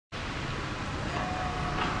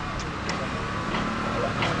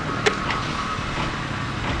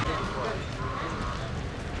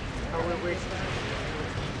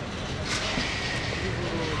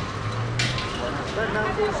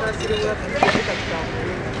Me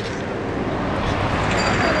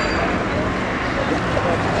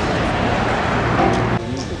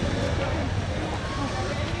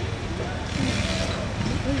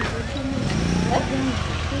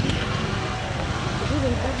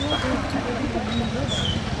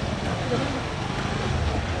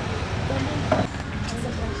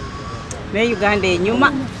Uganda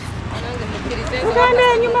enyuma. Uganda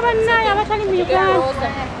enyuma bannaaye abatali mu Uganda.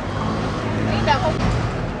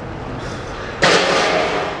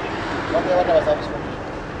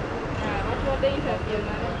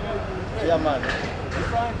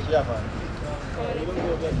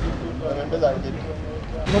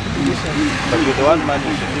 But you're the one man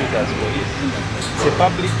who should do it as police. It's a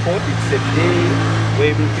public court, it's a day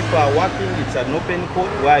where people are working, it's an open court.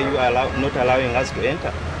 Why are you not allowing us to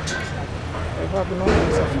enter? I have no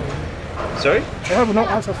answer for you. Sorry? I have no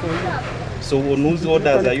answer for you. So on whose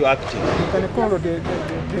orders are you acting? You can call the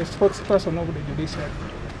spokesperson of the judiciary.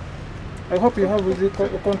 I hope you have the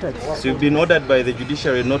contacts. So you've been ordered by the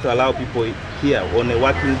judiciary not to allow people here on a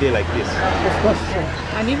working day like this? Of course, sir.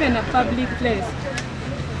 And even a public place.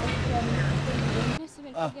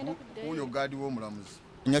 Uyo gadi wo mulamuzi.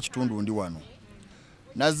 Nya kitundu ndi wano.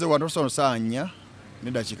 Nazze wano sono saa 4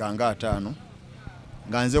 ne dakika nga 5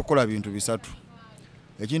 nga nze kukola bintu bisatu.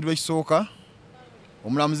 Ekintu ekisooka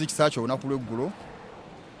omulamuzi Kisaakye olunaku lw'eggulo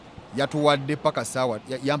yatuwadde paka saawa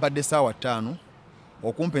yampadde saawa 5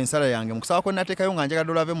 okumpa ensala yange mu kusaba kwe nateekayo nga njagala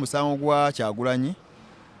dolave musango gwa Kyagulanyi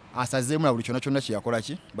asazeemu na buli kyonna kye yakola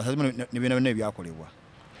ki basazeemu ne byonna ebyakolebwa.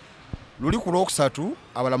 Luli ku Lwokusatu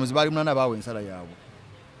abalamuzi baali 8 baawe ensala yaabwe.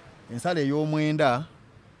 Ensala ey'omwenda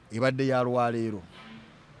ebadde ya lwaleero.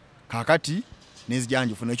 Kakati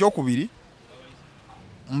nezijanjifuna ekyokubiri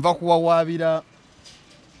nva kuwawaabira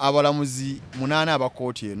abalamuzi 8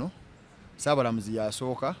 abakooti eno. Saabalamuzi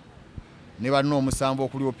yasooka ne banno omusanvu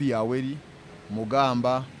okuli Opi Aweri,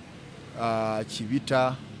 Mugamba,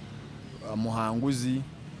 Kibita, Muhanguzi,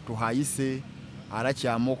 Tuhayise,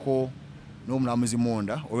 Arakyamoko n'omulamuzi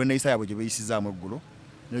Monda olw'enneeyisa yaabwe gye beeyisizaamu eggulo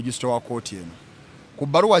ne registra wa kooti eno. Ku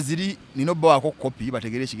bbaluwa ziri nina obbawaako kopi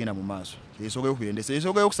bategere ekigenda mu maaso. Esogeyo kuyendesa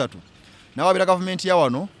esogeyo kusatu. Nawabira gavumenti ya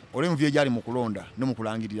wano olw'envuyo egyali mu kulonda ne mu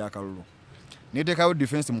kulangirira akalulu. Neteekayo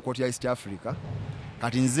defense mu kooti ya East Africa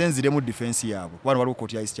kati nze nziremu defense yaabwe kuba waliwo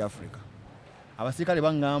kooti ya East Africa. Abasirikale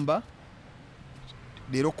baŋŋamba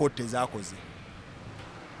leero kooti ezaakoze.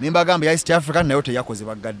 Nembagamba ya East Africa nayo teyakoze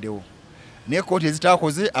bagaddewo. Ne kooti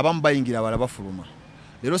ezitaakoze abamu bayingira abala bafuluma.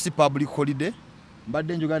 Leero si public holiday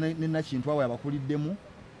mbadde njogana ne Nakintu awo abakuliddemu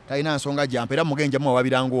talina nsonga gyampa era mugenjamu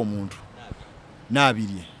awabiranga omuntu.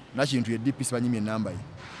 Naabirye Nakintu ye DPC banyimye ennamba ye.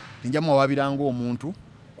 Tinjamu awabiranga omuntu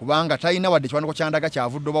kubanga talina wadde kiwandiiko kyandaga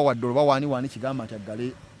kyavudde oba wadde oba waani kigamba nti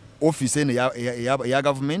aggale office eno eya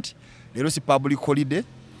government. Leero si public holiday.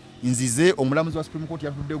 Nzize omulamuzi wa Supreme Court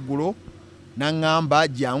yatudde eggulo n'aŋŋamba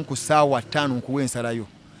jangu ku ssaawa 5 nkuwa ensalayo.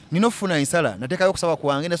 Nina okufuna ensala nateekayo okusaba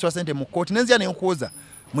kwange nasula ssente mu kkooti nenzija ne nkuwoza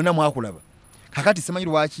mwenna mwakulaba. Kakati simanyi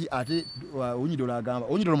lwaki ate Onyidola agamba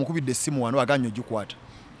Onyidola mukubidde essimu wano aganya ogikwata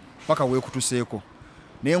paka weekutuseeko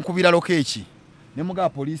ne nkubira lokeeki ne mugaba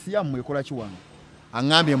poliisi yammwe ekola ki wano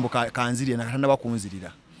aŋŋambye mbu kanzirye nakatannaba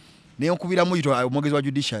kunzirira ne nkubira muyito omwogezi wa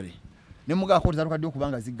judiciary ne mugaba kooti zatukadde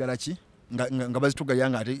okubanga ziggala ki nga bazitugalya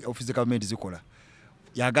nga ate office za government zikola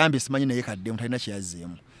yagambye simanyi naye kadde mutalina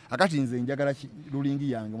kyeyazzeemu. Akati nze njagala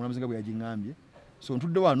lulingi yange omulamuzi nga bwe yagiŋŋambye so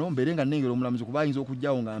ntudde wano mbeere nga nnengera omulamuzi kuba ayinza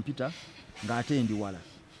okujjawo nga mpita ng'ate ndi wala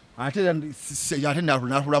ate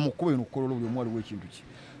natula mu kkubo eno okukola buli omu waliwo ekintu ki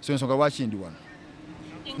so ensonga lwaki ndi wano.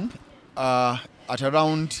 At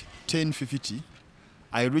around 10:50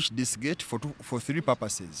 I reached this gate for 3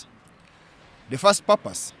 purposes. The first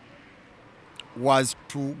purpose was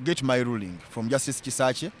to get my ruling from Justice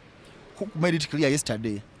Kisaakye, who made it clear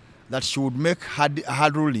yesterday that she would make a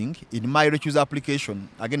hard ruling in my recusal application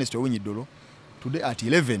against Onyidolo today at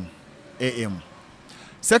 11 a.m.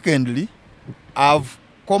 Secondly, I've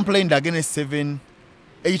complained against 8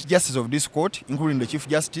 justices of this court, including the Chief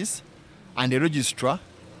Justice and the Registrar,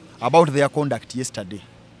 about their conduct yesterday.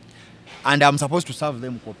 And I'm supposed to serve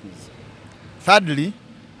them copies. Thirdly,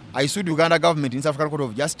 I sued the Uganda government in South African Court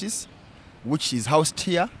of Justice, which is housed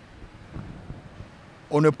here,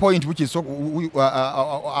 on a point which is about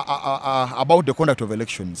the conduct of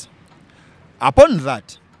elections. Upon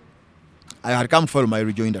that, I had come to file my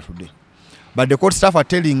rejoinder today. But the court staff are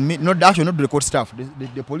telling me, not the court staff,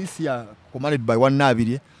 the police here, commanded by one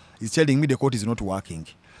Nabiri, is telling me the court is not working.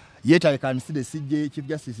 Yet I can see the CJ, Chief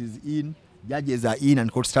Justice is in, judges are in,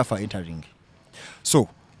 and court staff are entering. So,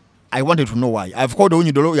 I wanted to know why. I've called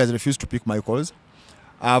Onyidolo, he has refused to pick my calls.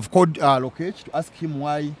 I've called Lokech to ask him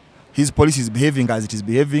why his police is behaving as it is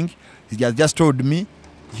behaving. He has just told me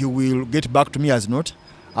he will get back to me as not.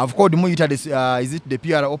 I've called Muita, is it the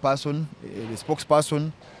PRO person, the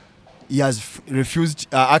spokesperson? He has refused.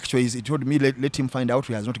 Actually, he told me let him find out.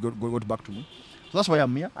 He has not got back to me. So that's why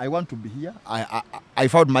I'm here. I want to be here. I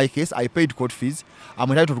filed my case. I paid court fees. I'm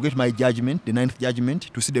entitled to get my judgment, the 9th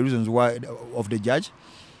judgment, to see the reasons why of the judge.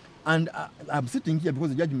 And I'm sitting here because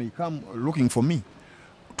the judge may come looking for me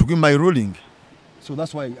to give my ruling. So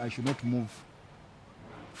that's why I should not move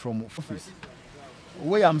from office.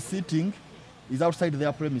 Where I'm sitting is outside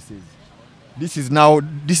their premises. This is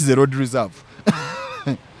a road reserve.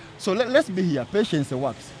 So let's be here. Patience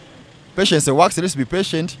works. Patience works. Let's be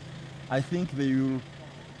patient. I think they will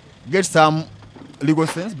get some legal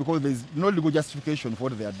sense because there's no legal justification for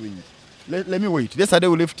what they are doing. Let me wait. Yesterday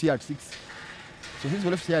we left here at 6. So since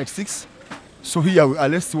we left here at 6, so here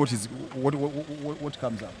let's see what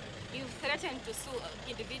comes up. You've threatened to sue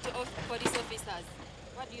individual police officers.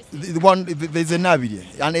 What do you say? There's a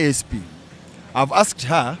Navi, an ASP. I've asked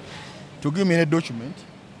her to give me a document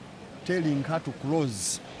telling her to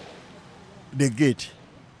close the gate.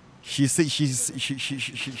 She's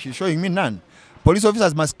showing me none. Police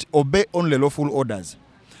officers must obey only lawful orders.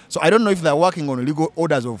 So I don't know if they're working on legal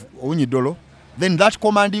orders of Onyidolo. Then that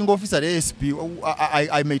commanding officer, ASP,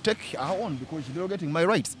 I may take her on because she's derogating my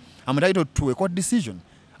rights. I'm entitled to a court decision.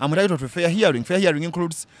 I'm entitled to fair hearing. Fair hearing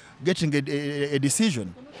includes getting a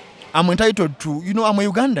decision. I'm entitled to, I'm a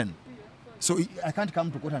Ugandan. So I can't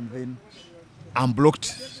come to court and then I'm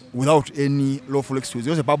blocked without any lawful excuse.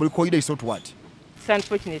 Because a public holiday is not what? It's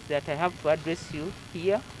unfortunate that I have to address you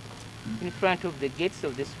here in front of the gates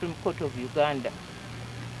of the Supreme Court of Uganda.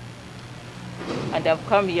 And I've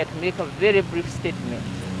come here to make a very brief statement.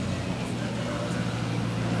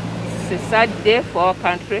 It's a sad day for our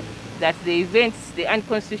country that the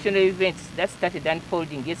unconstitutional events that started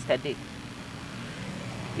unfolding yesterday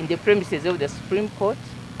in the premises of the Supreme Court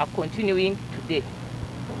are continuing today.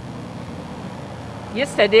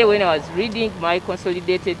 Yesterday, when I was reading my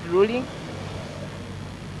consolidated ruling,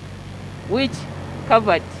 which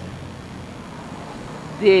covered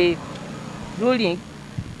the ruling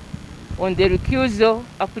on the recusal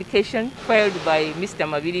application filed by Mr.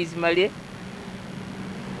 Mabirizi Male,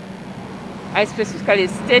 I specifically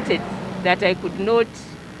stated that it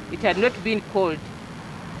had not been called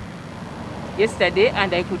yesterday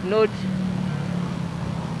and I could not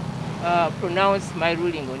pronounce my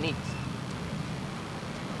ruling on it.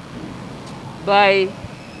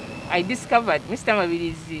 I discovered Mr.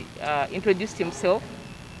 Mabirizi introduced himself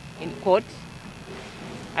in court,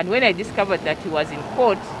 and when I discovered that he was in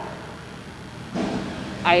court,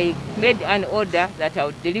 I made an order that I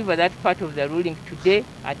would deliver that part of the ruling today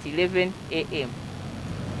at 11 a.m.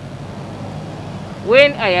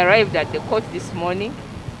 When I arrived at the court this morning,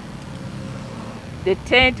 the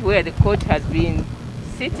tent where the court has been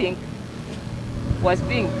sitting was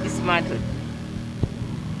being dismantled.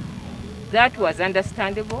 That was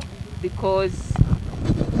understandable because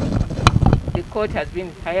the court has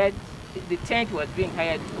been hired, the tent was being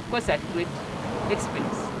hired, of course, at great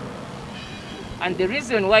expense. And the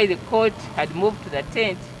reason why the court had moved to the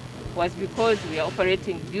tent was because we are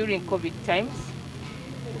operating during COVID times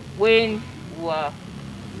when we were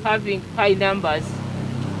having high numbers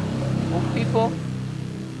of people,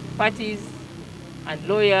 parties, and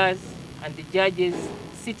lawyers, and the judges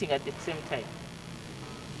sitting at the same time.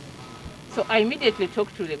 So I immediately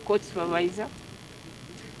talked to the court supervisor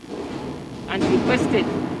and requested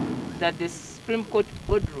that the Supreme Court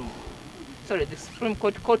courtroom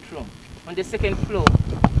on the second floor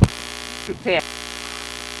prepare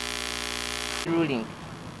ruling.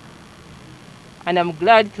 And I'm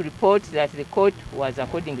glad to report that the court was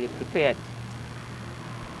accordingly prepared.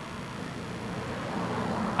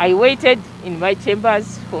 I waited in my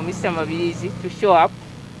chambers for Mr. Mabirizi to show up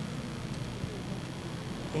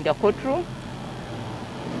in the courtroom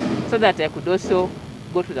so that I could also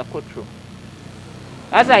go to the courtroom.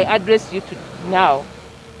 As I address you now,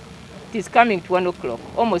 it is coming to 1 o'clock,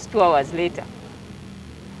 almost 2 hours later.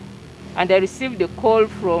 And I received a call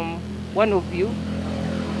from one of you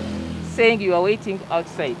saying you are waiting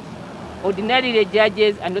outside. Ordinarily, the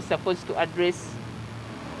judges are not supposed to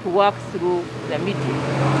work through the meeting.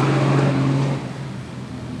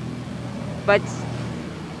 But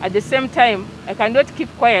at the same time, I cannot keep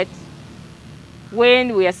quiet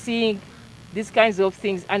when we are seeing these kinds of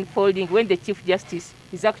things unfolding when the Chief Justice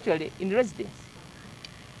is actually in residence.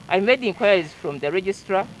 I made inquiries from the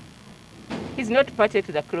registrar. He's not party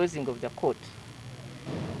to the closing of the court.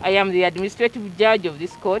 I am the administrative judge of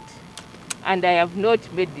this court, and I have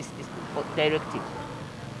not made this directive.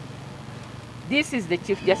 This is the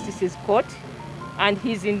Chief Justice's court, and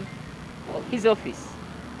he's in his office.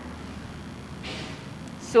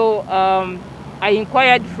 So I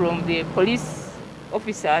inquired from the police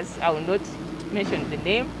officers, I will not mention the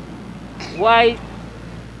name, why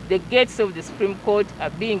the gates of the Supreme Court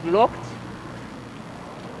are being locked,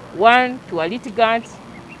 one, to a litigant,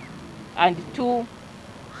 and two,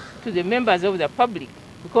 to the members of the public,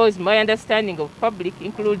 because my understanding of public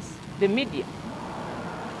includes the media.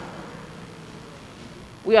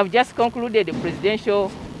 We have just concluded a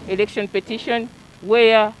presidential election petition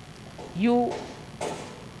where you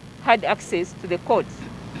had access to the court,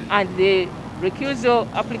 and the recusal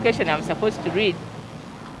application I'm supposed to read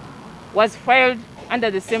was filed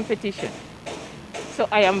under the same petition. So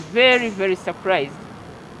I am very, very surprised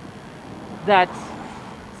that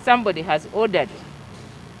somebody has ordered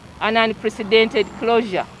an unprecedented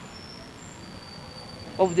closure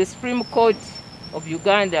of the Supreme Court of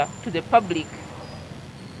Uganda to the public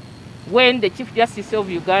when the Chief Justice of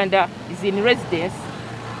Uganda is in residence,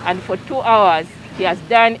 and for 2 hours he has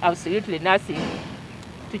done absolutely nothing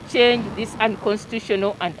to change this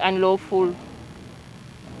unconstitutional and unlawful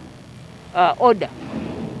order.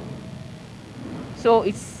 So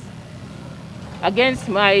it's against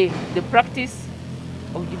the practice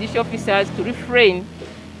of judicial officers to refrain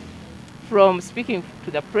from speaking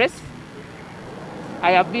to the press.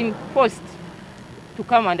 I have been forced to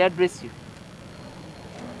come and address you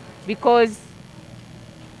because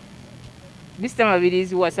Mr.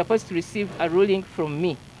 Mabirizi was supposed to receive a ruling from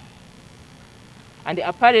me. And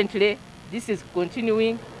apparently this is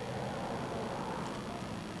continuing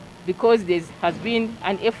because there has been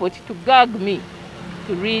an effort to gag me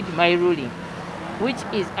to read my ruling, which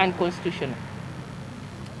is unconstitutional.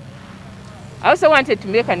 I also wanted to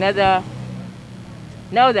make another,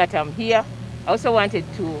 now that I'm here, I also wanted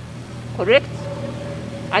to correct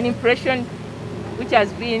an impression which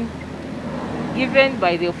has been given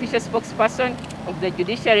by the official spokesperson of the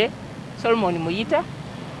judiciary, Solomon Muyita,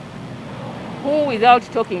 who, without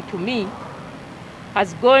talking to me,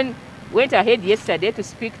 went ahead yesterday to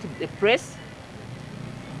speak to the press,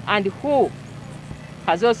 and who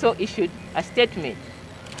has also issued a statement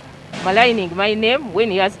maligning my name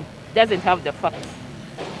when he doesn't have the facts.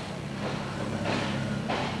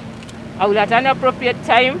 I will at an appropriate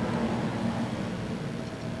time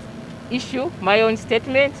issue my own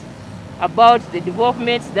statement about the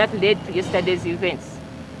developments that led to yesterday's events.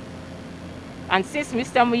 And since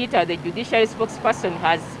Mr. Muyita, the judiciary spokesperson,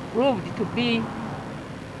 has proved to be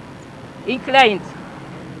inclined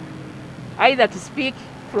either to speak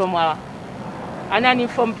from an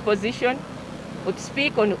uninformed position or to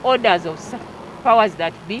speak on orders of powers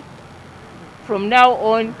that be, from now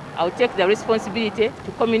on, I'll take the responsibility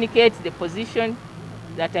to communicate the position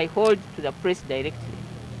that I hold to the press directly.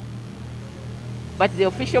 But the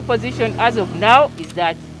official position as of now is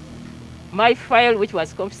that my file, which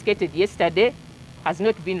was confiscated yesterday, has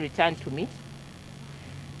not been returned to me.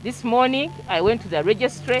 This morning, I went to the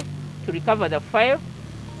registry to recover the file,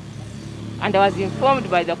 and I was informed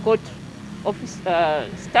by the court office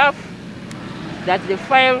staff that the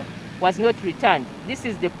file was not returned. This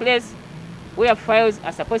is the place where files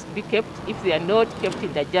are supposed to be kept if they are not kept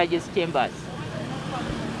in the judge's chambers.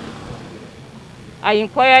 I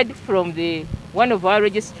inquired from one of our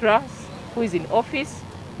registrars who is in office.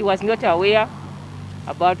 He was not aware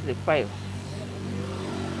about the file.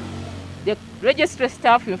 The registrar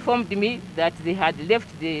staff informed me that they had left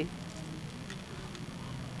the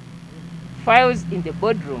files in the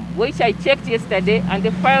boardroom, which I checked yesterday, and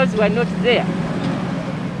the files were not there.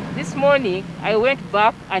 This morning, I went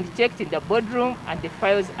back and checked in the boardroom, and the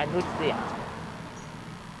files are not there.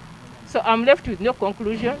 So I'm left with no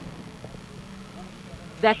conclusion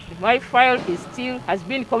that my file has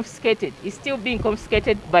been confiscated, is still being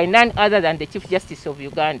confiscated by none other than the Chief Justice of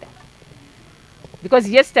Uganda. Because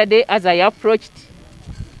yesterday, as I approached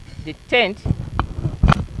the tent,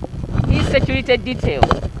 his security detail,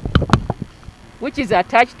 which is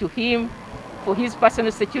attached to him for his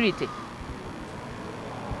personal security,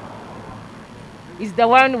 is the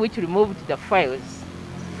one which removed the files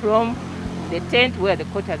from the tent where the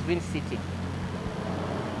court has been sitting.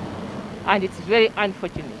 And it's very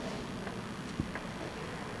unfortunate.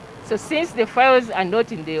 So since the files are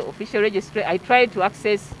not in the official registry, I tried to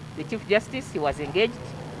access the Chief Justice. He was engaged.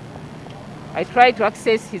 I tried to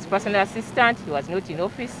access his personal assistant. He was not in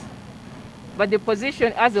office. But the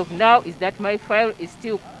position as of now is that my file is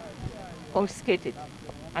still confiscated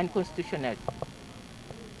unconstitutionally.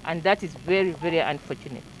 And that is very, very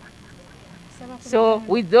unfortunate. So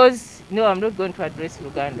with those, no, I'm not going to address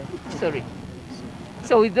Uganda, sorry.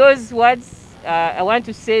 So with those words, I want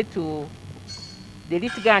to say to the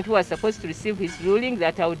litigant who was supposed to receive his ruling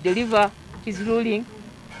that I would deliver his ruling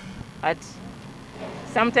at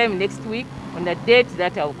sometime next week on a date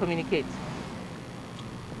that I will communicate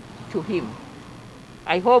to him.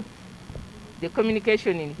 I hope the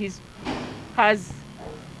communication in since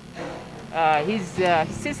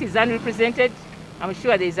he's unrepresented, I'm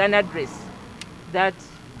sure there is an address that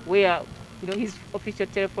where his official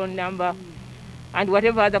telephone number and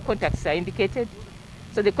whatever other contacts are indicated.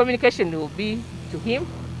 So the communication will be to him.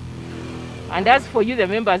 And as for you, the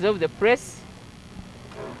members of the press,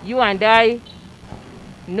 you and I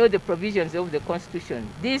know the provisions of the Constitution.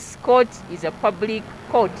 This court is a public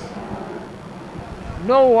court.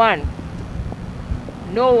 No one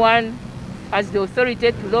has the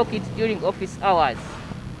authority to lock it during office hours.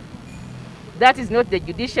 That is not the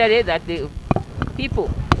judiciary, that the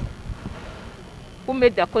people who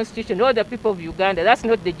made the Constitution, or the people of Uganda, that's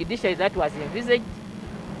not the judiciary that was envisaged.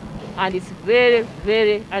 And it's very,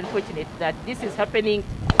 very unfortunate that this is happening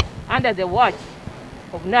under the watch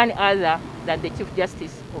of none other than the Chief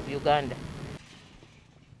Justice of Uganda.